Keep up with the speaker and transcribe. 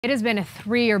It has been a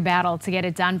 3-year battle to get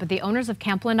it done, but the owners of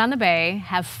Campland on the Bay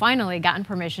have finally gotten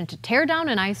permission to tear down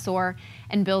an eyesore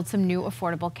and build some new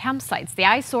affordable campsites. The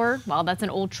eyesore, well, that's an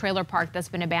old trailer park that's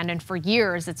been abandoned for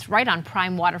years. It's right on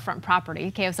prime waterfront property.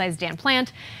 KOSI's Dan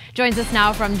Plant joins us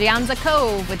now from Dilapidated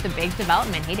Cove with the big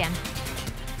development. Hey, Dan.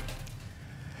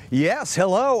 Yes,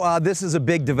 hello. This is a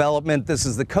big development. This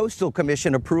is the Coastal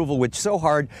Commission approval, which is so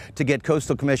hard to get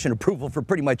Coastal Commission approval for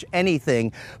pretty much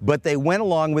anything, but they went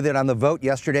along with it on the vote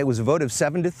yesterday. It was a vote of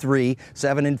 7-3,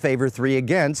 7 in favor, 3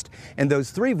 against, and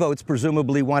those 3 votes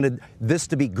presumably wanted this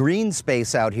to be green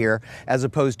space out here as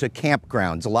opposed to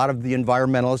campgrounds. A lot of the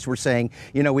environmentalists were saying,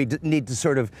 we need to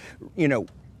sort of,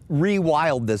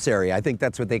 rewild this area. I think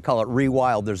that's what they call it,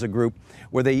 rewild. There's a group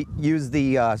where they use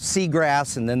the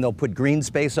seagrass and then they'll put green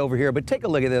space over here. But take a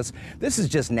look at this. This is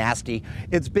just nasty.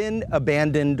 It's been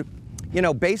abandoned.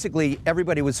 Basically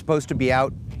everybody was supposed to be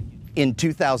out in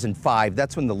 2005.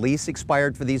 That's when the lease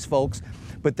expired for these folks.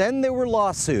 But then there were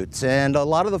lawsuits and a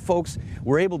lot of the folks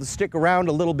were able to stick around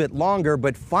a little bit longer,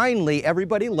 but finally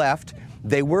everybody left.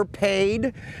 They were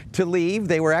paid to leave.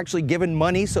 They were actually given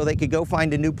money so they could go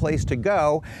find a new place to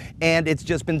go. And it's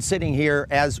just been sitting here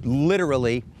as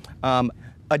literally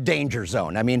a danger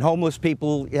zone. I mean, homeless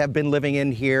people have been living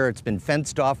in here. It's been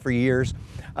fenced off for years.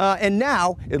 And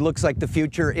now it looks like the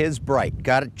future is bright.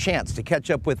 Got a chance to catch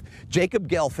up with Jacob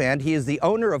Gelfand. He is the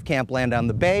owner of Campland on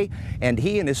the Bay, and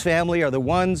he and his family are the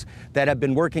ones that have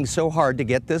been working so hard to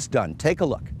get this done. Take a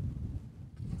look.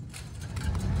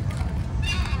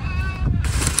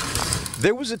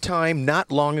 There was a time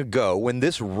not long ago when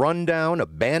this rundown,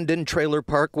 abandoned trailer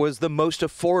park was the most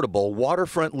affordable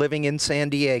waterfront living in San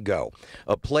Diego,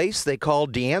 a place they call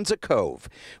Dilapidated Cove.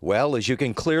 Well, as you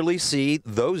can clearly see,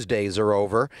 those days are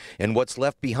over, and what's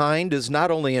left behind is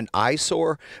not only an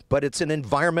eyesore, but it's an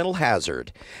environmental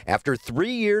hazard. After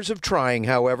 3 years of trying,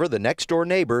 however, the next-door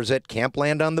neighbors at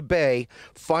Campland on the Bay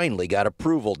finally got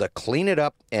approval to clean it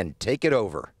up and take it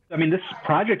over. I mean, this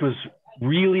project was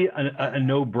really a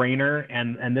no-brainer,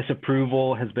 and this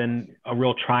approval has been a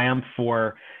real triumph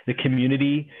for the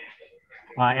community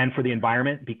and for the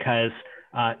environment, because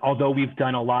although we've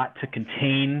done a lot to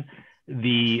contain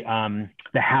the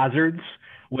hazards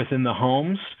within the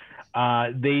homes,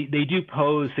 they do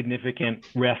pose significant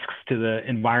risks to the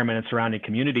environment and surrounding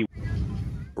community.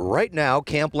 Right now,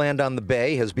 Campland on the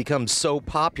Bay has become so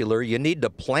popular you need to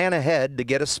plan ahead to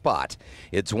get a spot.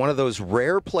 It's one of those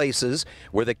rare places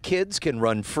where the kids can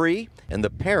run free and the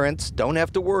parents don't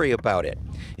have to worry about it.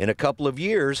 In a couple of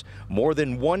years, more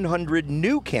than 100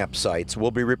 new campsites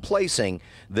will be replacing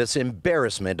this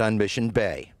embarrassment on Mission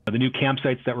Bay. The new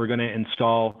campsites that we're going to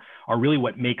install are really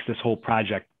what makes this whole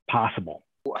project possible.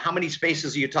 How many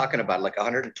spaces are you talking about, like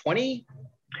 120?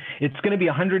 It's going to be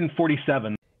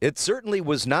 147. It certainly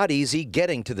was not easy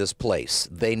getting to this place.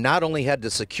 They not only had to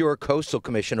secure Coastal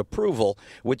Commission approval,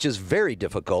 which is very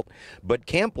difficult, but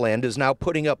Campland is now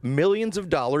putting up millions of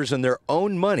dollars in their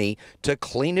own money to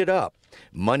clean it up.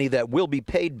 Money that will be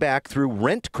paid back through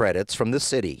rent credits from the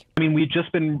city. I mean, we've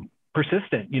just been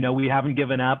persistent. We haven't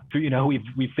given up.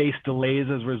 We've faced delays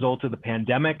as a result of the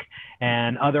pandemic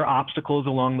and other obstacles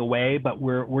along the way, but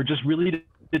we're just really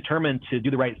determined to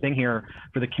do the right thing here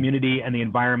for the community and the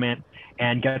environment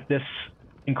and get this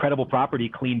incredible property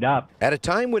cleaned up. At a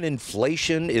time when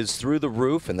inflation is through the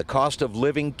roof and the cost of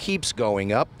living keeps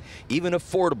going up, even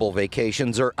affordable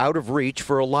vacations are out of reach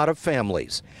for a lot of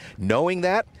families. Knowing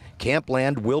that,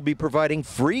 Campland will be providing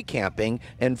free camping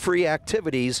and free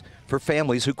activities for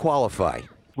families who qualify.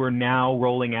 We're now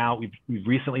rolling out, we've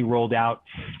recently rolled out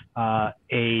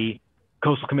a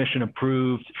Coastal Commission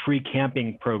approved free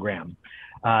camping program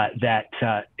that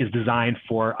is designed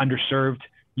for underserved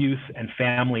youth and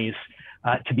families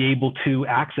to be able to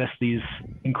access these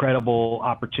incredible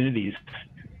opportunities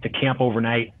to camp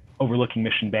overnight overlooking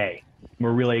Mission Bay.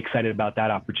 We're really excited about that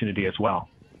opportunity as well.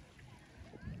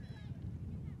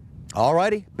 All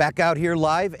righty, back out here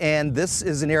live, and this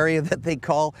is an area that they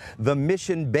call the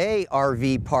Mission Bay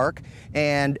RV Park,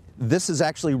 and this is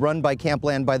actually run by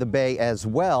Campland by the Bay as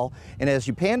well. And as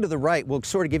you pan to the right, we'll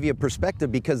sort of give you a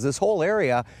perspective because this whole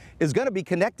area is going to be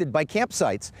connected by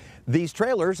campsites. These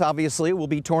trailers obviously will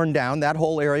be torn down. That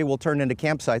whole area will turn into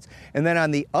campsites. And then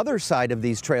on the other side of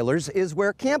these trailers is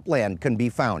where Campland can be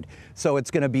found. So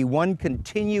it's going to be one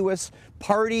continuous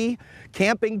party,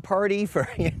 camping party for,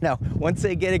 once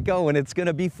they get it going, it's going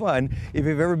to be fun. If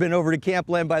you've ever been over to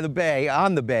Campland by the Bay,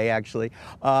 on the Bay actually,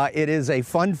 it is a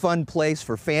fun place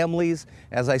for families.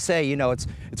 As I say,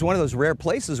 it's one of those rare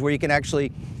places where you can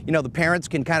actually, the parents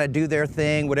can kind of do their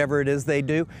thing, whatever it is they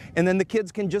do, and then the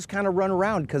kids can just kind of run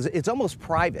around because it's almost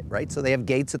private, right? So they have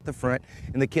gates at the front,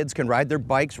 and the kids can ride their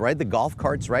bikes, ride the golf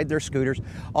carts, ride their scooters,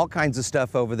 all kinds of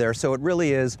stuff over there. So it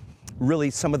really is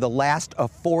some of the last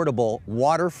affordable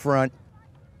waterfront,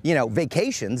 you know,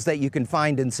 vacations that you can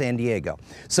find in San Diego.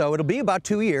 So it'll be about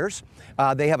 2 years.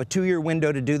 They have a 2-year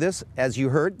window to do this. As you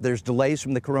heard, there's delays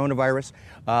from the coronavirus,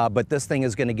 but this thing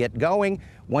is going to get going.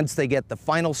 Once they get the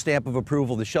final stamp of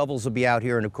approval, the shovels will be out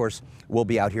here, and of course, we'll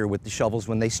be out here with the shovels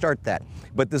when they start that.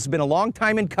 But this has been a long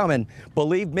time in coming,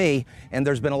 believe me, and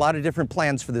there's been a lot of different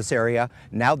plans for this area.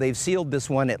 Now they've sealed this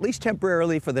one, at least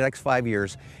temporarily for the next 5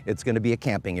 years. It's going to be a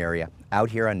camping area out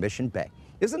here on Mission Bay.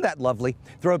 Isn't that lovely?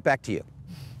 Throw it back to you.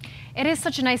 It is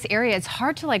such a nice area. It's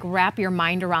hard to like wrap your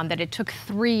mind around that it took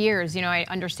 3 years. You know, I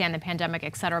understand the pandemic,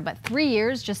 et cetera, but 3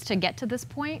 years just to get to this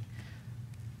point?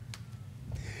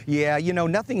 Yeah, you know,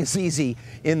 nothing is easy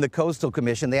in the Coastal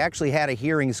Commission. They actually had a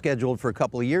hearing scheduled for a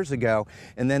couple of years ago,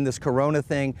 and then this corona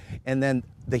thing, and then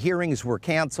the hearings were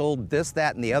canceled, this,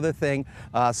 that, and the other thing.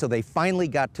 So they finally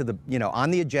got to the, you know,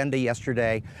 on the agenda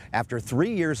yesterday after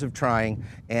 3 years of trying,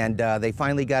 and they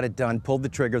finally got it done, pulled the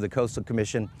trigger, the Coastal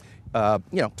Commission,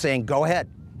 you know, saying, go ahead,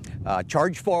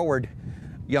 charge forward,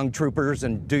 young troopers,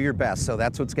 and do your best. So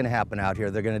that's what's going to happen out here.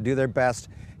 They're going to do their best,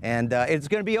 and it's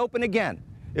going to be open again.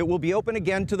 It will be open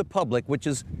again to the public, which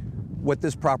is what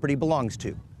this property belongs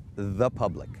to, the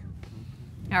public.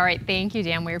 All right, thank you,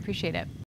 Dan. We appreciate it.